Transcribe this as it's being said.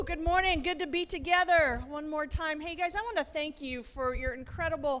Good morning. Good to be together one more time. Hey guys, I want to thank you for your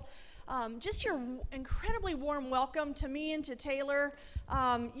incredible, just your incredibly warm welcome to me and to Taylor.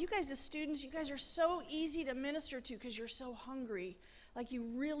 You guys as students, you guys are so easy to minister to because you're so hungry. Like you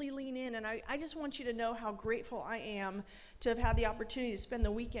really lean in, and I just want you to know how grateful I am to have had the opportunity to spend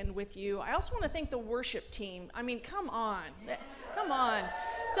the weekend with you. I also want to thank the worship team. I mean, come on. Come on.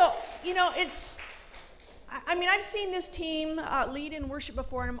 So, I've seen this team lead in worship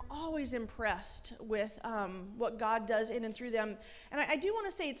before, and I'm always impressed with what God does in and through them. And I do want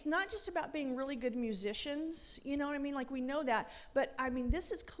to say it's not just about being really good musicians, you know what I mean? Like, we know that. But,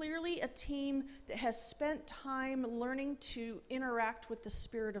 this is clearly a team that has spent time learning to interact with the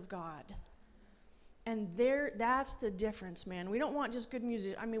Spirit of God. And that's the difference, man. We don't want just good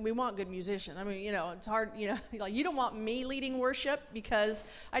music. We want good musicians. It's hard, like you don't want me leading worship, because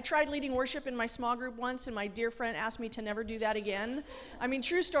I tried leading worship in my small group once, and my dear friend asked me to never do that again.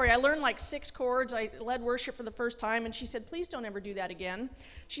 True story. I learned like 6 chords. I led worship for the first time, and she said, please don't ever do that again.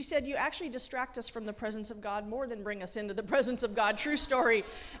 She said, you actually distract us from the presence of God more than bring us into the presence of God. True story.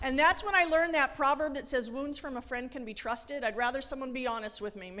 And that's when I learned that proverb that says, wounds from a friend can be trusted. I'd rather someone be honest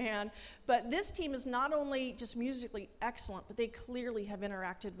with me, man. But this team is not only just musically excellent, but they clearly have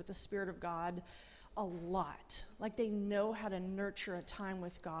interacted with the Spirit of God a lot. Like they know how to nurture a time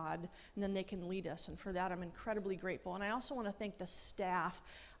with God, and then they can lead us. And for that, I'm incredibly grateful. And I also want to thank the staff.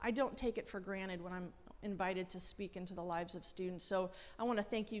 I don't take it for granted when I'm invited to speak into the lives of students. So I want to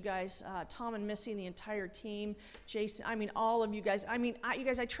thank you guys, Tom and Missy and the entire team, Jason, all of you guys.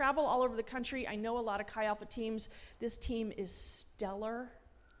 I travel all over the country. I know a lot of Chi Alpha teams. This team is stellar.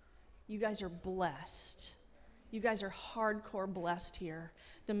 You guys are blessed. You guys are hardcore blessed here.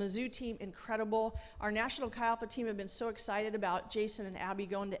 The Mizzou team, incredible. Our National Chi Alpha team have been so excited about Jason and Abby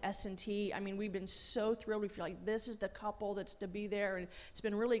going to S&T. We've been so thrilled. We feel like this is the couple that's to be there, and it's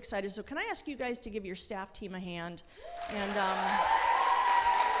been really exciting. So can I ask you guys to give your staff team a hand? And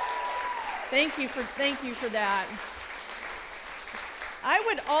thank you for that. I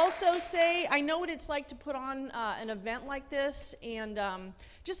would also say, I know what it's like to put on an event like this, and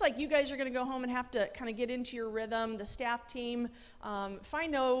just like you guys are going to go home and have to kind of get into your rhythm, the staff team, if I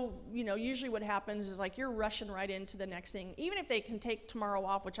know, usually what happens is like you're rushing right into the next thing, even if they can take tomorrow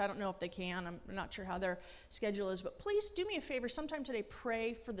off, which I don't know if they can. I'm not sure how their schedule is, but please do me a favor sometime today,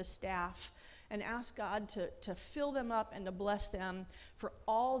 pray for the staff and ask God to fill them up and to bless them for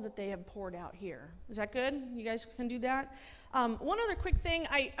all that they have poured out here. Is that good? You guys can do that? One other quick thing,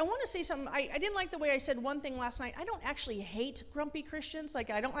 I want to say something. I didn't like the way I said one thing last night. I don't actually hate grumpy Christians. Like,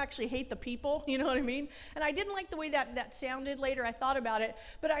 I don't actually hate the people, you know what I mean? And I didn't like the way that sounded later. I thought about it.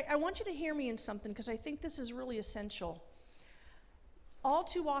 But I want you to hear me in something, because I think this is really essential. All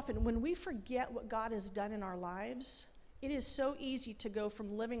too often, when we forget what God has done in our lives, it is so easy to go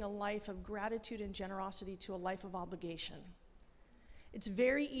from living a life of gratitude and generosity to a life of obligation. It's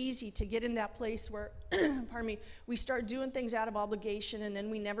very easy to get in that place where, we start doing things out of obligation, and then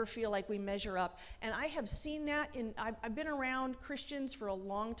we never feel like we measure up. And I have seen that I've been around Christians for a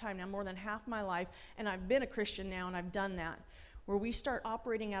long time now, more than half my life, and I've been a Christian now, and I've done that, where we start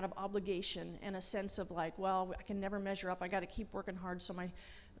operating out of obligation and a sense of like, well, I can never measure up. I got to keep working hard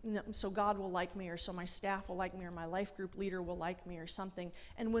so God will like me, or so my staff will like me, or my life group leader will like me, or something.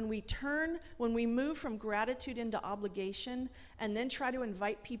 And when we move from gratitude into obligation and then try to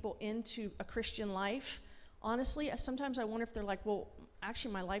invite people into a Christian life, honestly, sometimes I wonder if they're like, well,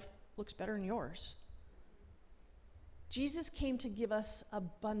 actually my life looks better than yours. Jesus came to give us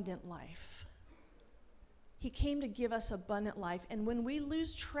abundant life. He came to give us abundant life. And when we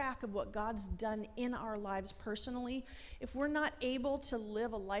lose track of what God's done in our lives personally, if we're not able to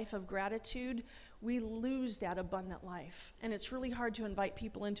live a life of gratitude, we lose that abundant life. And it's really hard to invite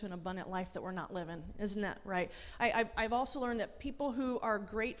people into an abundant life that we're not living. Isn't that right? I've also learned that people who are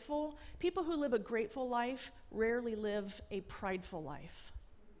grateful, people who live a grateful life rarely live a prideful life.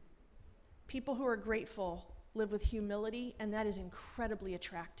 People who are grateful live with humility, and that is incredibly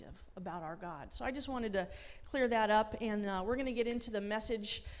attractive about our God. So I just wanted to clear that up, and we're going to get into the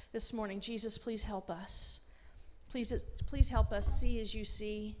message this morning. Jesus, please help us. Please help us see as you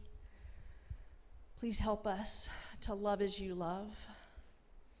see. Please help us to love as you love.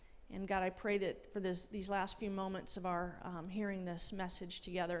 And God, I pray that for these last few moments of our hearing this message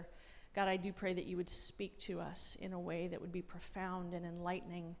together, God, I do pray that you would speak to us in a way that would be profound and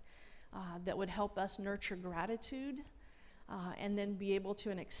enlightening, that would help us nurture gratitude, and then be able to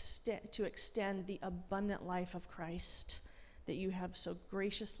extend the abundant life of Christ that you have so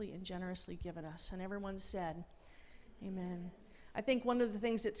graciously and generously given us. And everyone said, amen. I think one of the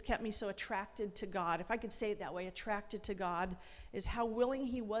things that's kept me so attracted to God, if I could say it that way, attracted to God, is how willing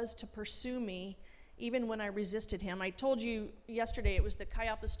he was to pursue me even when I resisted him. I told you yesterday it was the Chi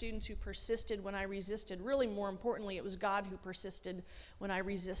Alpha students who persisted when I resisted. Really, more importantly, it was God who persisted when I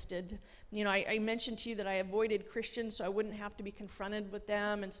resisted. You know, I mentioned to you that I avoided Christians so I wouldn't have to be confronted with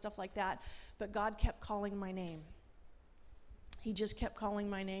them and stuff like that, but God kept calling my name. He just kept calling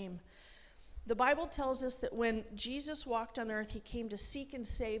my name. The Bible tells us that when Jesus walked on earth, he came to seek and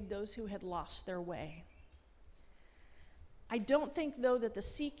save those who had lost their way. I don't think, though, that the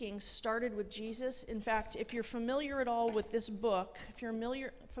seeking started with Jesus. In fact, if you're familiar at all with this book, if you're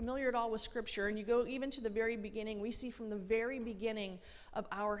familiar at all with Scripture, and you go even to the very beginning, we see from the very beginning of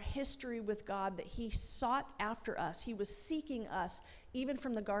our history with God that he sought after us. He was seeking us even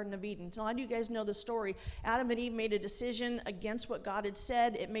from the Garden of Eden. So a lot of you guys know the story. Adam and Eve made a decision against what God had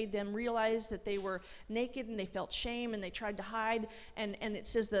said. It made them realize that they were naked and they felt shame and they tried to hide. And it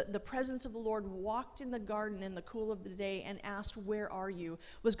says that the presence of the Lord walked in the garden in the cool of the day and asked, "Where are you?"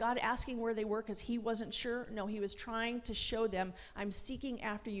 Was God asking where they were because he wasn't sure? No, he was trying to show them, "I'm seeking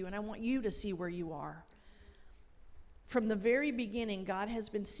after you and I want you to see where you are." From the very beginning, God has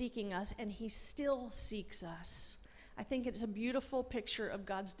been seeking us and he still seeks us. I think it's a beautiful picture of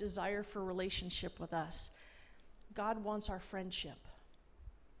God's desire for relationship with us. God wants our friendship.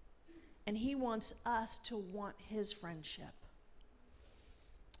 And he wants us to want his friendship.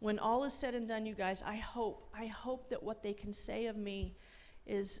 When all is said and done, you guys, I hope that what they can say of me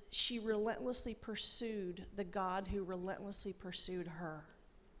is she relentlessly pursued the God who relentlessly pursued her.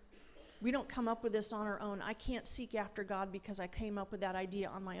 We don't come up with this on our own. I can't seek after God because I came up with that idea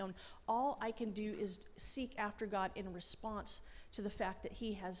on my own. All I can do is seek after God in response to the fact that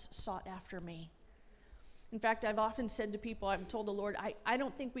he has sought after me. In fact, I've often said to people, I've told the Lord, I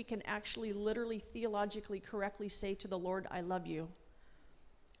don't think we can actually literally, theologically, correctly say to the Lord, "I love you."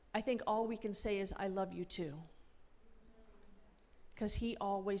 I think all we can say is, "I love you too." Because he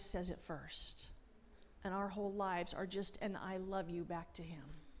always says it first. And our whole lives are just an "I love you" back to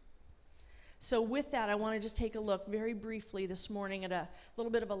him. So with that, I want to just take a look very briefly this morning at a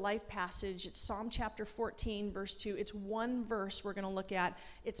little bit of a life passage. It's Psalm chapter 14, verse 2. It's one verse we're going to look at.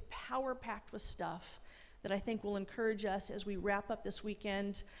 It's power-packed with stuff that I think will encourage us as we wrap up this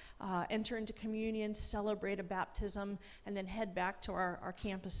weekend, enter into communion, celebrate a baptism, and then head back to our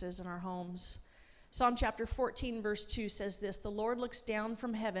campuses and our homes. Psalm chapter 14, verse 2 says this: "The Lord looks down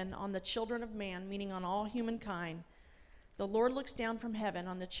from heaven on the children of man," meaning on all humankind. "The Lord looks down from heaven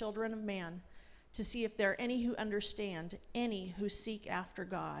on the children of man to see if there are any who understand, any who seek after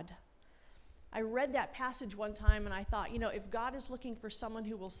God." I read that passage one time and I thought, if God is looking for someone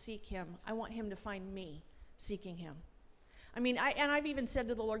who will seek him, I want him to find me seeking him. I've even said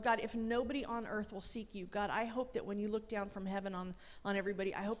to the Lord, "God, if nobody on earth will seek you, God, I hope that when you look down from heaven on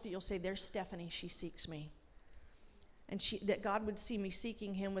everybody, I hope that you'll say, 'There's Stephanie, she seeks me.'" And that God would see me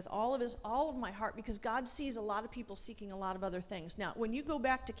seeking him with all of my heart, because God sees a lot of people seeking a lot of other things. Now, when you go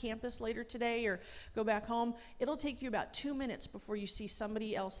back to campus later today or go back home, it'll take you about 2 minutes before you see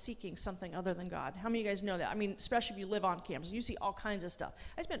somebody else seeking something other than God. How many of you guys know that? Especially if you live on campus, you see all kinds of stuff.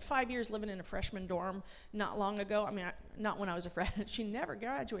 I spent 5 years living in a freshman dorm not long ago. Not when I was a freshman. She never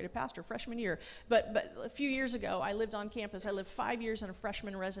graduated past her freshman year. But a few years ago, I lived on campus. I lived 5 years in a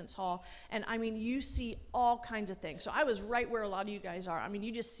freshman residence hall. And you see all kinds of things. So I was right where a lot of you guys are.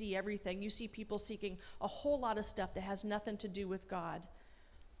 You just see everything. You see people seeking a whole lot of stuff that has nothing to do with God.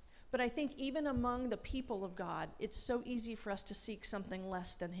 But I think even among the people of God, it's so easy for us to seek something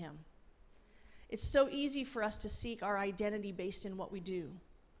less than him. It's so easy for us to seek our identity based in what we do,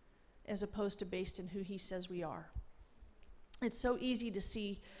 as opposed to based in who he says we are. It's so easy to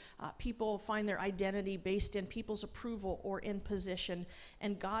see people find their identity based in people's approval or in position.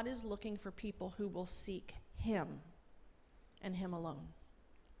 And God is looking for people who will seek him and him alone.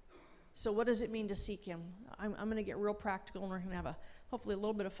 So what does it mean to seek him? I'm going to get real practical, and we're going to have hopefully a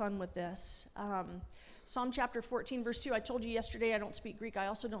little bit of fun with this. Psalm chapter 14, verse 2. I told you yesterday I don't speak Greek. I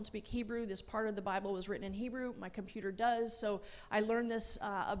also don't speak Hebrew. This part of the Bible was written in Hebrew. My computer does. So I learned this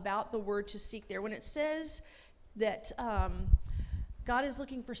about the word to seek there. When it says that God is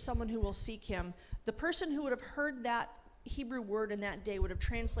looking for someone who will seek him, the person who would have heard that Hebrew word in that day would have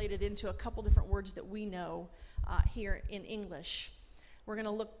translated into a couple different words that we know here in English. We're going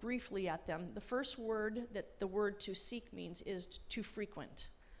to look briefly at them. The first word that the word to seek means is to frequent.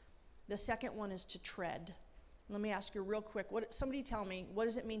 The second one is to tread. Let me ask you real quick. Somebody tell me, what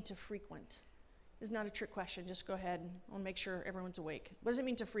does it mean to frequent? This is not a trick question. Just go ahead. I want to make sure everyone's awake. What does it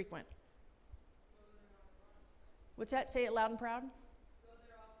mean to frequent? What's that? Say it loud and proud.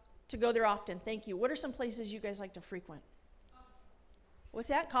 To go there often. Thank you. What are some places you guys like to frequent? What's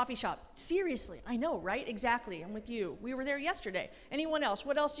that? Coffee shop. Seriously, I know, right? Exactly. I'm with you. We were there yesterday. Anyone else?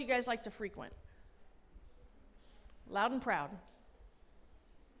 What else do you guys like to frequent? Loud and Proud.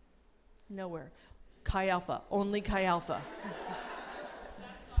 Nowhere. Chi Alpha. Only Chi Alpha.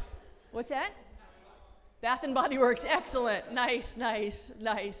 What's that? Bath and Body Works. Excellent. Nice.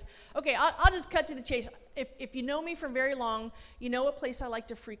 Okay, I'll just cut to the chase. If you know me for very long, you know a place I like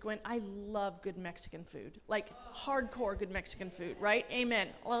to frequent. I love good Mexican food, like hardcore good Mexican food, right? Amen.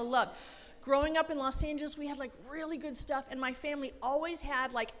 I love. Growing up in Los Angeles, we had like really good stuff, and my family always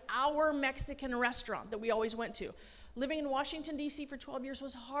had like our Mexican restaurant that we always went to. Living in Washington, D.C. for 12 years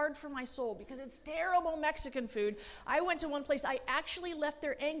was hard for my soul because it's terrible Mexican food. I went to one place, I actually left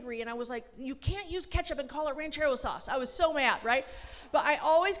there angry, and I was like, you can't use ketchup and call it ranchero sauce. I was so mad, right? But I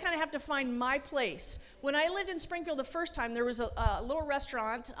always kind of have to find my place. When I lived in Springfield the first time, there was a little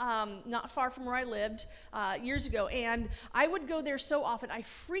restaurant not far from where I lived years ago, and I would go there so often. I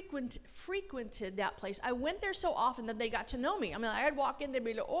frequented that place. I went there so often that they got to know me. I mean, I'd walk in, they'd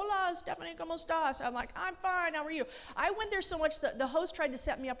be like, hola, Stephanie, ¿cómo estás? I'm like, I'm fine, how are you? I went there so much that the host tried to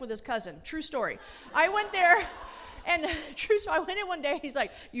set me up with his cousin. True story. I went there. And I went in one day, he's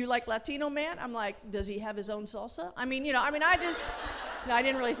like, you like Latino man? I'm like, does he have his own salsa? I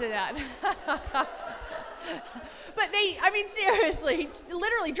didn't really say that. But seriously, he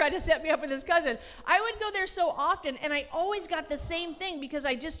literally tried to set me up with his cousin. I would go there so often, and I always got the same thing because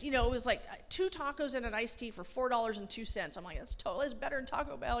I just, it was like 2 tacos and an iced tea for $4.02. I'm like, that's better than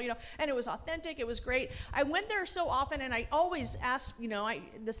Taco Bell, and it was authentic, it was great. I went there so often, and I always asked,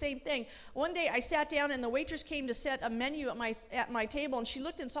 the same thing. One day I sat down, and the waitress came to set a menu at my table, and she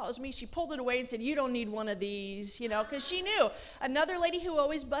looked and saw it was me. She pulled it away and said, you don't need one of these, because she knew. Another lady who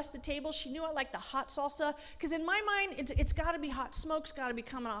always bussed the table, she knew I liked the hot salsa, because in my mind, it's got to be hot. Smoke's got to be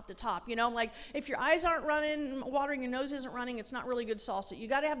coming off the top, like if your eyes aren't running, watering, your nose isn't running, it's not really good salsa. You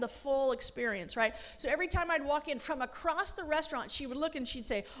got to have the full experience, right? So every time I'd walk in from across the restaurant, she would look and she'd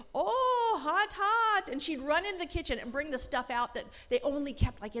say, oh, hot, and she'd run into the kitchen and bring the stuff out that they only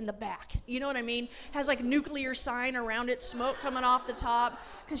kept like in the back. You know what I mean? Has like nuclear sign around it, smoke coming off the top,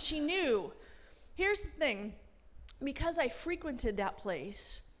 because she knew. Here's the thing, because I frequented that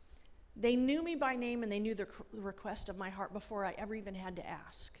place, they knew me by name and they knew the request of my heart before I ever even had to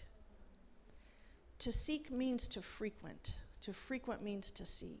ask. To seek means to frequent. To frequent means to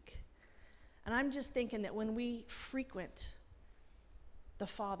seek. And I'm just thinking that when we frequent the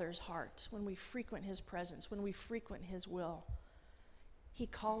Father's heart, when we frequent His presence, when we frequent His will, He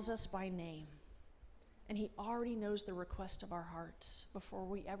calls us by name. And He already knows the request of our hearts before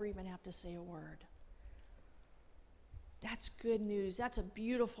we ever even have to say a word. That's good news. That's a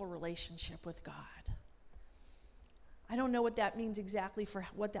beautiful relationship with God. I don't know what that means exactly for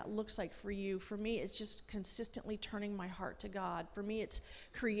what that looks like for you. For me, it's just consistently turning my heart to God. For me, it's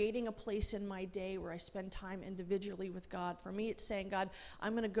creating a place in my day where I spend time individually with God. For me, it's saying, God,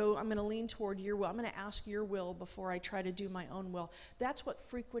 I'm going to lean toward your will. I'm going to ask your will before I try to do my own will. That's what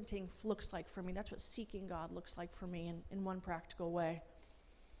frequenting looks like for me. That's what seeking God looks like for me in one practical way.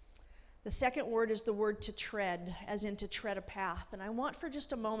 The second word is the word to tread, as in to tread a path. And I want for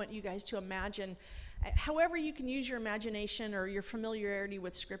just a moment you guys to imagine, however you can use your imagination or your familiarity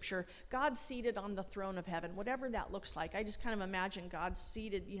with Scripture, God seated on the throne of heaven, whatever that looks like. I just kind of imagine God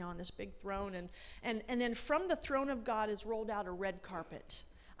seated, on this big throne, and then from the throne of God is rolled out a red carpet.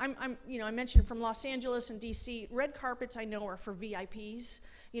 I mentioned from Los Angeles and D.C., red carpets I know are for VIPs.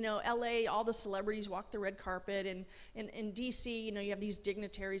 L.A., all the celebrities walk the red carpet, and in D.C., you have these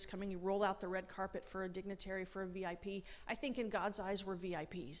dignitaries coming, you roll out the red carpet for a dignitary, for a VIP. I think in God's eyes, we're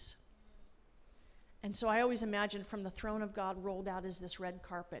VIPs. And so I always imagine from the throne of God rolled out is this red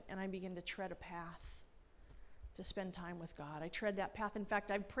carpet, and I begin to tread a path to spend time with God. I tread that path. In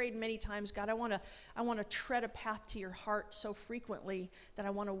fact, I've prayed many times, God, I want to tread a path to your heart so frequently that I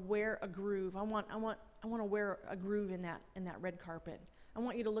want to wear a groove. I want to wear a groove in that red carpet. I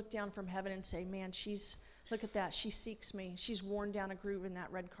want you to look down from heaven and say, man, look at that. She seeks me. She's worn down a groove in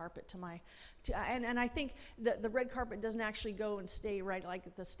that red carpet and I think the red carpet doesn't actually go and stay right like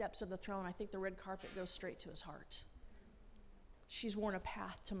at the steps of the throne. I think the red carpet goes straight to his heart. She's worn a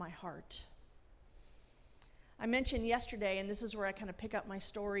path to my heart. I mentioned yesterday, and this is where I kind of pick up my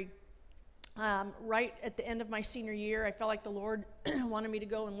story, right at the end of my senior year, I felt like the Lord wanted me to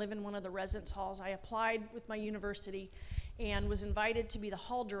go and live in one of the residence halls. I applied with my university and was invited to be the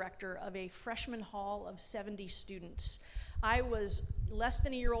hall director of a freshman hall of 70 students. I was less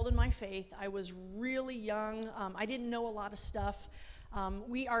than a year old in my faith. I was really young. I didn't know a lot of stuff.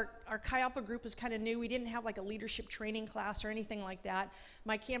 Our Chi Alpha group was kind of new. We didn't have like a leadership training class or anything like that.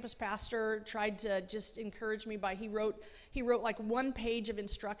 My campus pastor tried to just encourage me by, he wrote like 1 page of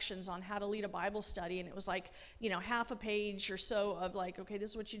instructions on how to lead a Bible study, and it was like, half a page or so of like, okay,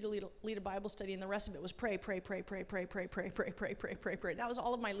 this is what you do to lead a Bible study, and the rest of it was pray, pray, pray, pray, pray, pray, pray, pray, pray, pray, pray, pray. That was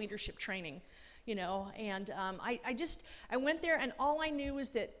all of my leadership training, and I went there, and all I knew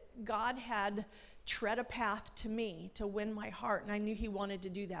was that God had tread a path to me to win my heart, and I knew he wanted to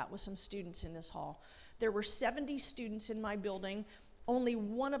do that with some students in this hall. There were 70 students in my building. Only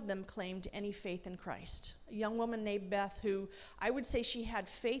one of them claimed any faith in Christ. A young woman named Beth, who I would say she had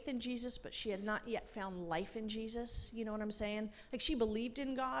faith in Jesus, but she had not yet found life in Jesus. You know what I'm saying? Like, she believed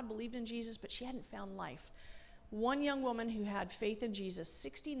in God, believed in Jesus, but she hadn't found life. One young woman who had faith in Jesus,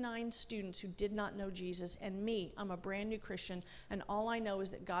 69 students who did not know Jesus, and me, I'm a brand new Christian, and all I know is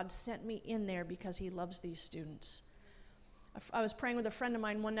that God sent me in there because he loves these students. I was praying with a friend of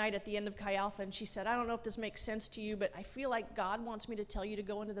mine one night at the end of Chi Alpha, and she said, I don't know if this makes sense to you, but I feel like God wants me to tell you to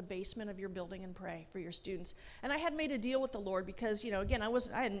go into the basement of your building and pray for your students. And I had made a deal with the Lord because, again, I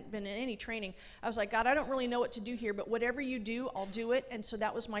hadn't been in any training. I was like, God, I don't really know what to do here, but whatever you do, I'll do it. And so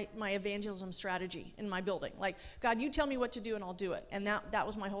that was my evangelism strategy in my building. Like, God, you tell me what to do and I'll do it. And that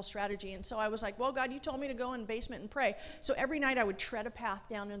was my whole strategy. And so I was like, well, God, you told me to go in the basement and pray. So every night I would tread a path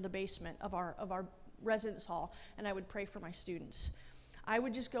down into the basement of our residence hall, and I would pray for my students. I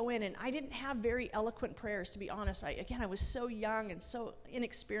would just go in, and I didn't have very eloquent prayers, to be honest. I was so young and so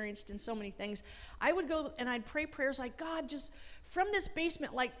inexperienced in so many things. I would go and I'd pray prayers like, God, just from this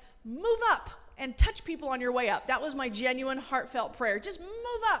basement, like, move up and touch people on your way up. That was my genuine, heartfelt prayer. Just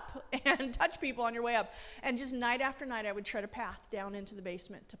move up and touch people on your way up. And just night after night, I would tread a path down into the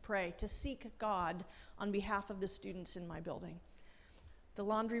basement to pray, to seek God on behalf of the students in my building. The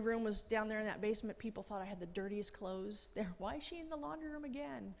laundry room was down there in that basement. People thought I had the dirtiest clothes there. Why is she in the laundry room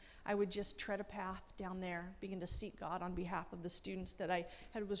again? I would just tread a path down there, begin to seek God on behalf of the students that I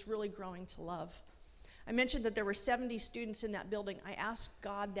was really growing to love. I mentioned that there were 70 students in that building. I asked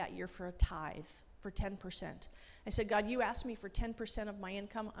God that year for a tithe, for 10%. I said, God, you asked me for 10% of my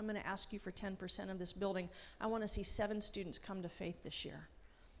income. I'm going to ask you for 10% of this building. I want to see 7 students come to faith this year.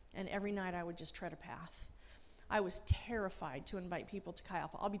 And every night I would just tread a path. I was terrified to invite people to Chi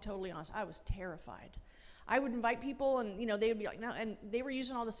Alpha. I'll be totally honest. I was terrified. I would invite people, and they would be like, no, and they were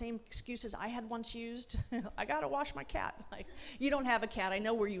using all the same excuses I had once used. I gotta wash my cat. Like, you don't have a cat. I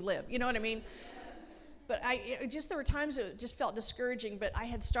know where you live. You know what I mean? But there were times it just felt discouraging, but I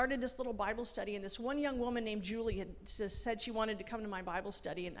had started this little Bible study, and this one young woman named Julie had said she wanted to come to my Bible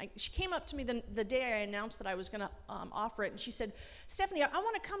study, and she came up to me the day I announced that I was going to offer it, and she said, Stephanie, I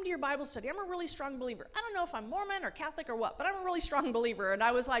want to come to your Bible study. I'm a really strong believer. I don't know if I'm Mormon or Catholic or what, but I'm a really strong believer. And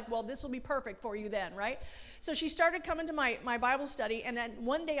I was like, well, this will be perfect for you then, right? So she started coming to my Bible study, and then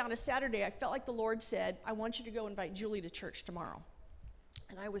one day on a Saturday, I felt like the Lord said, I want you to go invite Julie to church tomorrow.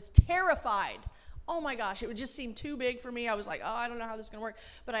 And I was terrified. Oh my gosh, it would just seem too big for me. I was like, I don't know how this is going to work.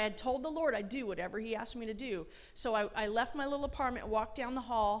 But I had told the Lord I'd do whatever he asked me to do. So I left my little apartment, walked down the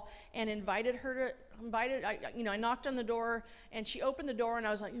hall, and invited her to, I knocked on the door, and she opened the door, and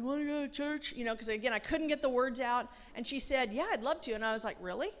I was like, you want to go to church? Because again, I couldn't get the words out. And she said, yeah, I'd love to. And I was like,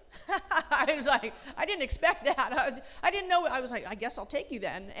 really? I was like, I didn't expect that. I didn't know. I was like, I guess I'll take you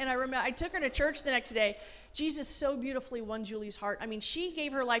then. And I remember I took her to church the next day. Jesus so beautifully won Julie's heart. I mean, she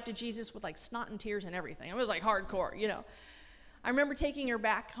gave her life to Jesus with like snot and tears and everything. It was like hardcore, I remember taking her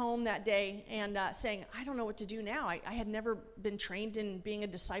back home that day and saying, I don't know what to do now. I had never been trained in being a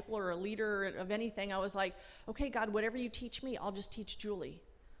disciple or a leader of anything. I was like, okay, God, whatever you teach me, I'll just teach Julie.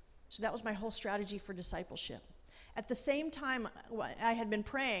 So that was my whole strategy for discipleship. At the same time, I had been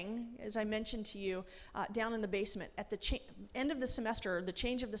praying, as I mentioned to you, down in the basement. At the end of the semester, or the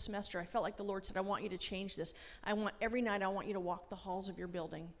change of the semester, I felt like the Lord said, I want you to change this. Every night I want you to walk the halls of your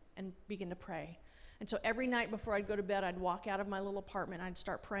building and begin to pray. And so every night before I'd go to bed, I'd walk out of my little apartment, I'd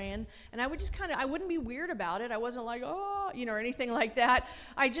start praying, and I would just I wouldn't be weird about it. I wasn't like, or anything like that.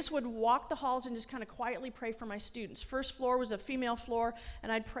 I just would walk the halls and just kind of quietly pray for my students. First floor was a female floor,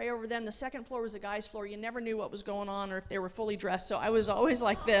 and I'd pray over them. The second floor was a guy's floor. You never knew what was going on or if they were fully dressed, so I was always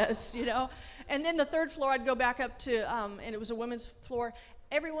like this, And then the third floor, I'd go back up to, and it was a women's floor.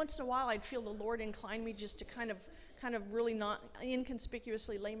 Every once in a while, I'd feel the Lord incline me just to kind of really not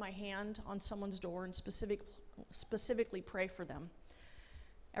inconspicuously lay my hand on someone's door and specifically pray for them.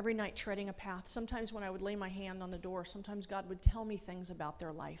 Every night treading a path. Sometimes when I would lay my hand on the door, sometimes God would tell me things about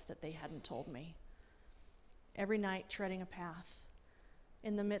their life that they hadn't told me. Every night treading a path.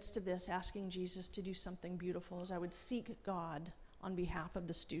 In the midst of this, asking Jesus to do something beautiful as I would seek God on behalf of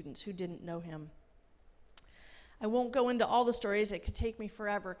the students who didn't know him. I won't go into all the stories. It could take me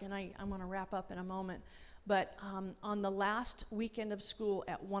forever, and I'm going to wrap up in a moment. But on the last weekend of school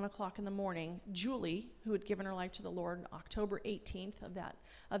at 1 o'clock in the morning, Julie, who had given her life to the Lord October 18th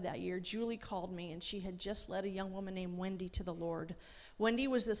of that year, Julie called me, and she had just led a young woman named Wendy to the Lord. Wendy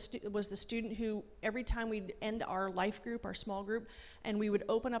was the student who, every time we'd end our life group, our small group, and we would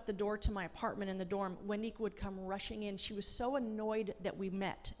open up the door to my apartment in the dorm, Wendy would come rushing in. She was so annoyed that we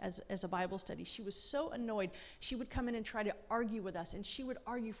met as a Bible study. She was so annoyed. She would come in and try to argue with us, and she would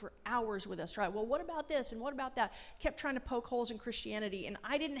argue for hours with us, right? Well, what about this, and what about that? Kept trying to poke holes in Christianity, and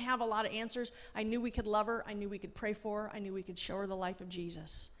I didn't have a lot of answers. I knew we could love her. I knew we could pray for her. I knew we could show her the life of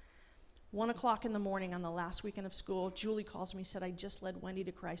Jesus. 1 o'clock in the morning on the last weekend of school, Julie calls me, said, I just led Wendy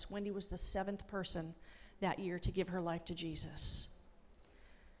to Christ. Wendy was the 7th person that year to give her life to Jesus.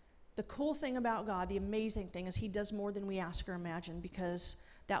 The cool thing about God, the amazing thing, is he does more than we ask or imagine, because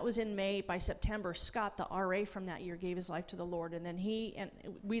that was in May. By September, Scott, the RA from that year, gave his life to the Lord, and then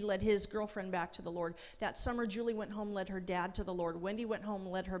we led his girlfriend back to the Lord. That summer, Julie went home, led her dad to the Lord. Wendy went home,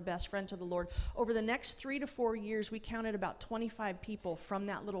 led her best friend to the Lord. Over the next 3 to 4 years, we counted about 25 people from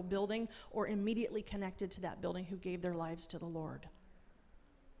that little building or immediately connected to that building who gave their lives to the Lord.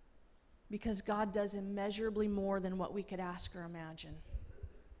 Because God does immeasurably more than what we could ask or imagine.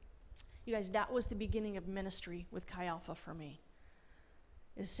 You guys, that was the beginning of ministry with Chi Alpha for me.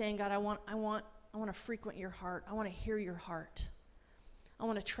 Is saying, God, I want to frequent your heart. I want to hear your heart. I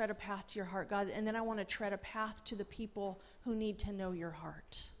want to tread a path to your heart, God, and then I want to tread a path to the people who need to know your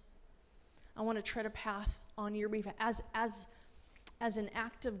heart. I want to tread a path on your behalf as an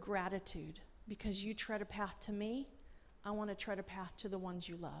act of gratitude, because you tread a path to me. I want to tread a path to the ones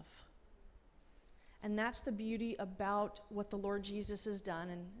you love. And that's the beauty about what the Lord Jesus has done.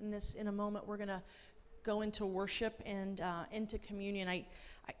 And in a moment, we're going to go into worship and into communion.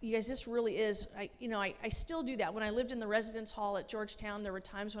 You guys, this really is, I still do that. When I lived in the residence hall at Georgetown, there were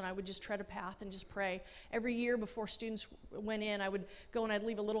times when I would just tread a path and just pray. Every year before students went in, I would go and I'd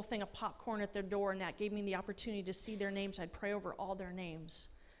leave a little thing of popcorn at their door, and that gave me the opportunity to see their names. I'd pray over all their names.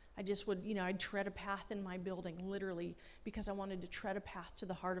 I just would, I'd tread a path in my building, literally, because I wanted to tread a path to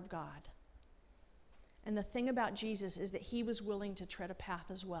the heart of God. And the thing about Jesus is that he was willing to tread a path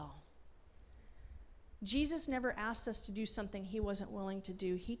as well. Jesus never asked us to do something he wasn't willing to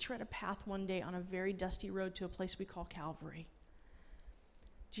do. He tread a path one day on a very dusty road to a place we call Calvary.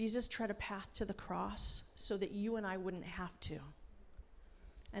 Jesus tread a path to the cross so that you and I wouldn't have to.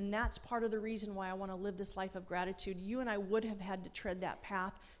 And that's part of the reason why I want to live this life of gratitude. You and I would have had to tread that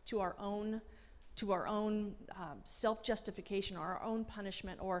path to our own self-justification or our own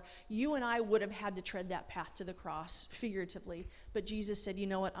punishment, or you and I would have had to tread that path to the cross, figuratively. But Jesus said, you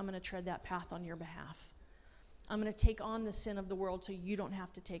know what, I'm going to tread that path on your behalf. I'm going to take on the sin of the world so you don't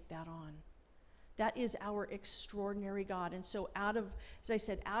have to take that on. That is our extraordinary God. And so as I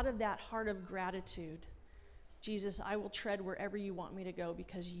said, out of that heart of gratitude, Jesus, I will tread wherever you want me to go,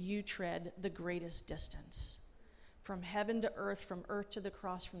 because you tread the greatest distance. From heaven to earth, from earth to the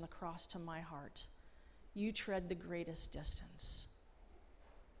cross, from the cross to my heart. You tread the greatest distance.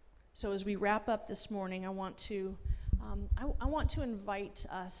 So as we wrap up this morning, I want to invite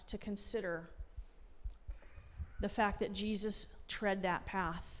us to consider the fact that Jesus tread that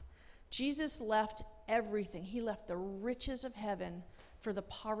path. Jesus left everything. He left the riches of heaven for the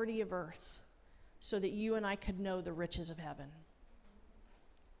poverty of earth so that you and I could know the riches of heaven.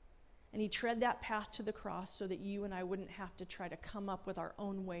 And he tread that path to the cross so that you and I wouldn't have to try to come up with our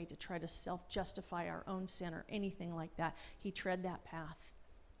own way to try to self-justify our own sin or anything like that. He tread that path.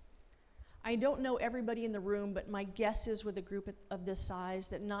 I don't know everybody in the room, but my guess is with a group of this size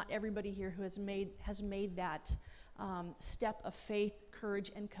that not everybody here who has made that step of faith,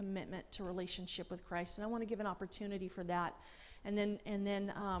 courage, and commitment to relationship with Christ. And I want to give an opportunity for that. And then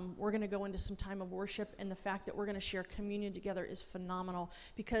we're going to go into some time of worship, and the fact that we're going to share communion together is phenomenal,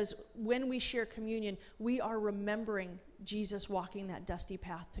 because when we share communion, we are remembering Jesus walking that dusty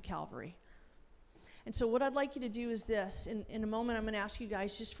path to Calvary. And so what I'd like you to do is this. In a moment, I'm going to ask you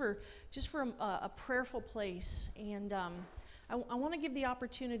guys just for a prayerful place, and I want to give the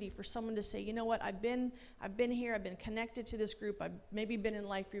opportunity for someone to say, you know what, I've been here, I've been connected to this group, I've maybe been in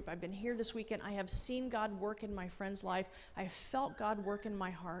life group, I've been here this weekend, I have seen God work in my friend's life, I have felt God work in my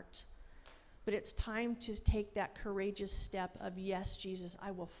heart, but it's time to take that courageous step of, yes, Jesus,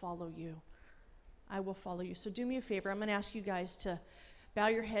 I will follow you. I will follow you. So do me a favor, I'm going to ask you guys to bow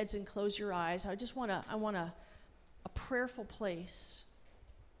your heads and close your eyes. I want a prayerful place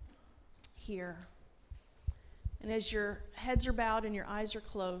here. And as your heads are bowed and your eyes are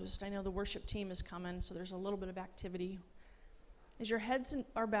closed, I know the worship team is coming, so there's a little bit of activity. As your heads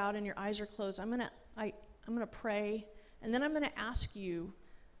are bowed and your eyes are closed, I'm going to pray, and then I'm going to ask you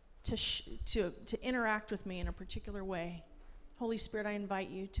to interact with me in a particular way. Holy Spirit, I invite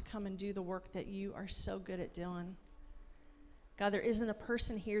you to come and do the work that you are so good at doing. God, there isn't a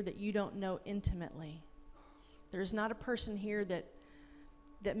person here that you don't know intimately. There's not a person here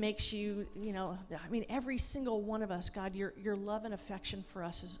that makes you, every single one of us, God, your love and affection for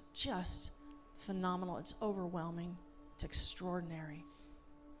us is just phenomenal. It's overwhelming. It's extraordinary.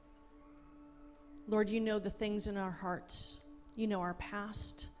 Lord, you know the things in our hearts. You know our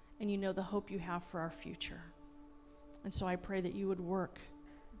past, and you know the hope you have for our future. And so I pray that you would work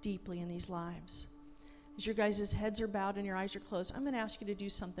deeply in these lives. As your guys' heads are bowed and your eyes are closed, I'm going to ask you to do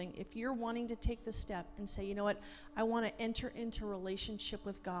something. If you're wanting to take the step and say, you know what, I want to enter into a relationship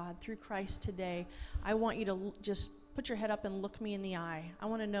with God through Christ today, I want you to just put your head up and look me in the eye. I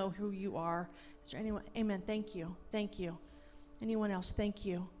want to know who you are. Is there anyone? Amen. Thank you. Thank you. Anyone else? Thank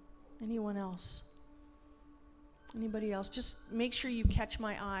you. Anyone else? Anybody else? Just make sure you catch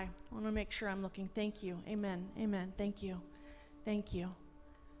my eye. I want to make sure I'm looking. Thank you. Amen. Amen. Thank you. Thank you.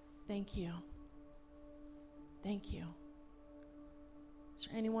 Thank you. Thank you. Is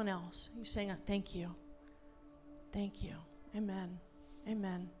there anyone else? You're saying, thank you. Thank you. Amen.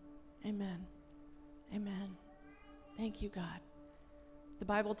 Amen. Amen. Amen. Thank you, God. The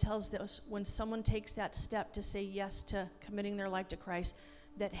Bible tells us when someone takes that step to say yes to committing their life to Christ,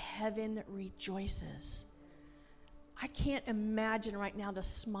 that heaven rejoices. I can't imagine right now the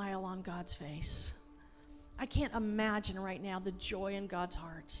smile on God's face. I can't imagine right now the joy in God's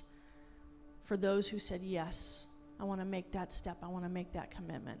heart for those who said, yes, I want to make that step. I want to make that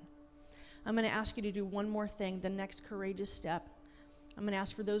commitment. I'm going to ask you to do one more thing, the next courageous step. I'm going to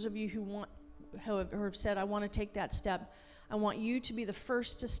ask for those of you who have said, I want to take that step. I want you to be the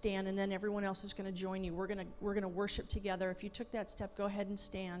first to stand, and then everyone else is going to join you. We're going to worship together. If you took that step, go ahead and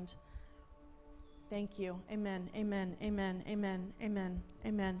stand. Thank you. Amen. Amen. Amen. Amen. Amen.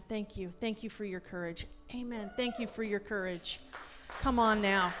 Amen. Thank you. Thank you for your courage. Amen. Thank you for your courage. Come on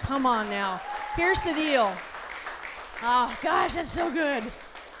now. Come on now. Here's the deal. Oh, gosh, that's so good.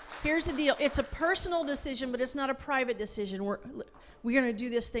 Here's the deal. It's a personal decision, but it's not a private decision. We're going to do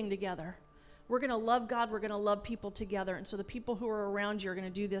this thing together. We're going to love God. We're going to love people together. And so the people who are around you are going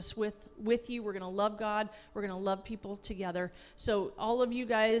to do this with you. We're going to love God. We're going to love people together. So all of you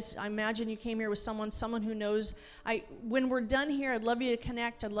guys, I imagine you came here with someone who knows. When we're done here, I'd love you to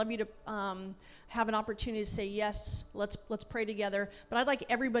connect. I'd love you to have an opportunity to say, yes, let's pray together. But I'd like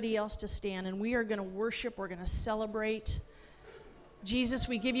everybody else to stand, and we are going to worship. We're going to celebrate. Jesus,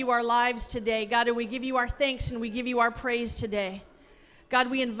 we give you our lives today. God, and we give you our thanks, and we give you our praise today. God,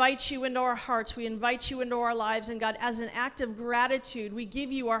 we invite you into our hearts. We invite you into our lives. And God, as an act of gratitude, we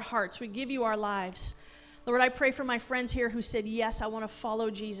give you our hearts. We give you our lives. Lord, I pray for my friends here who said, yes, I want to follow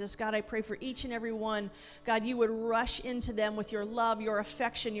Jesus. God, I pray for each and every one. God, you would rush into them with your love, your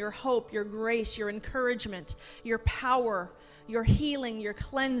affection, your hope, your grace, your encouragement, your power, your healing, your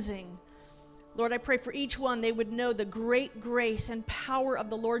cleansing. Lord, I pray for each one they would know the great grace and power of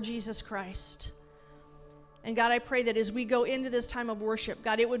the Lord Jesus Christ. And God, I pray that as we go into this time of worship,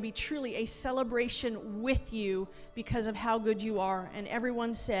 God, it would be truly a celebration with you because of how good you are. And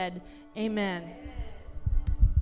everyone said, amen.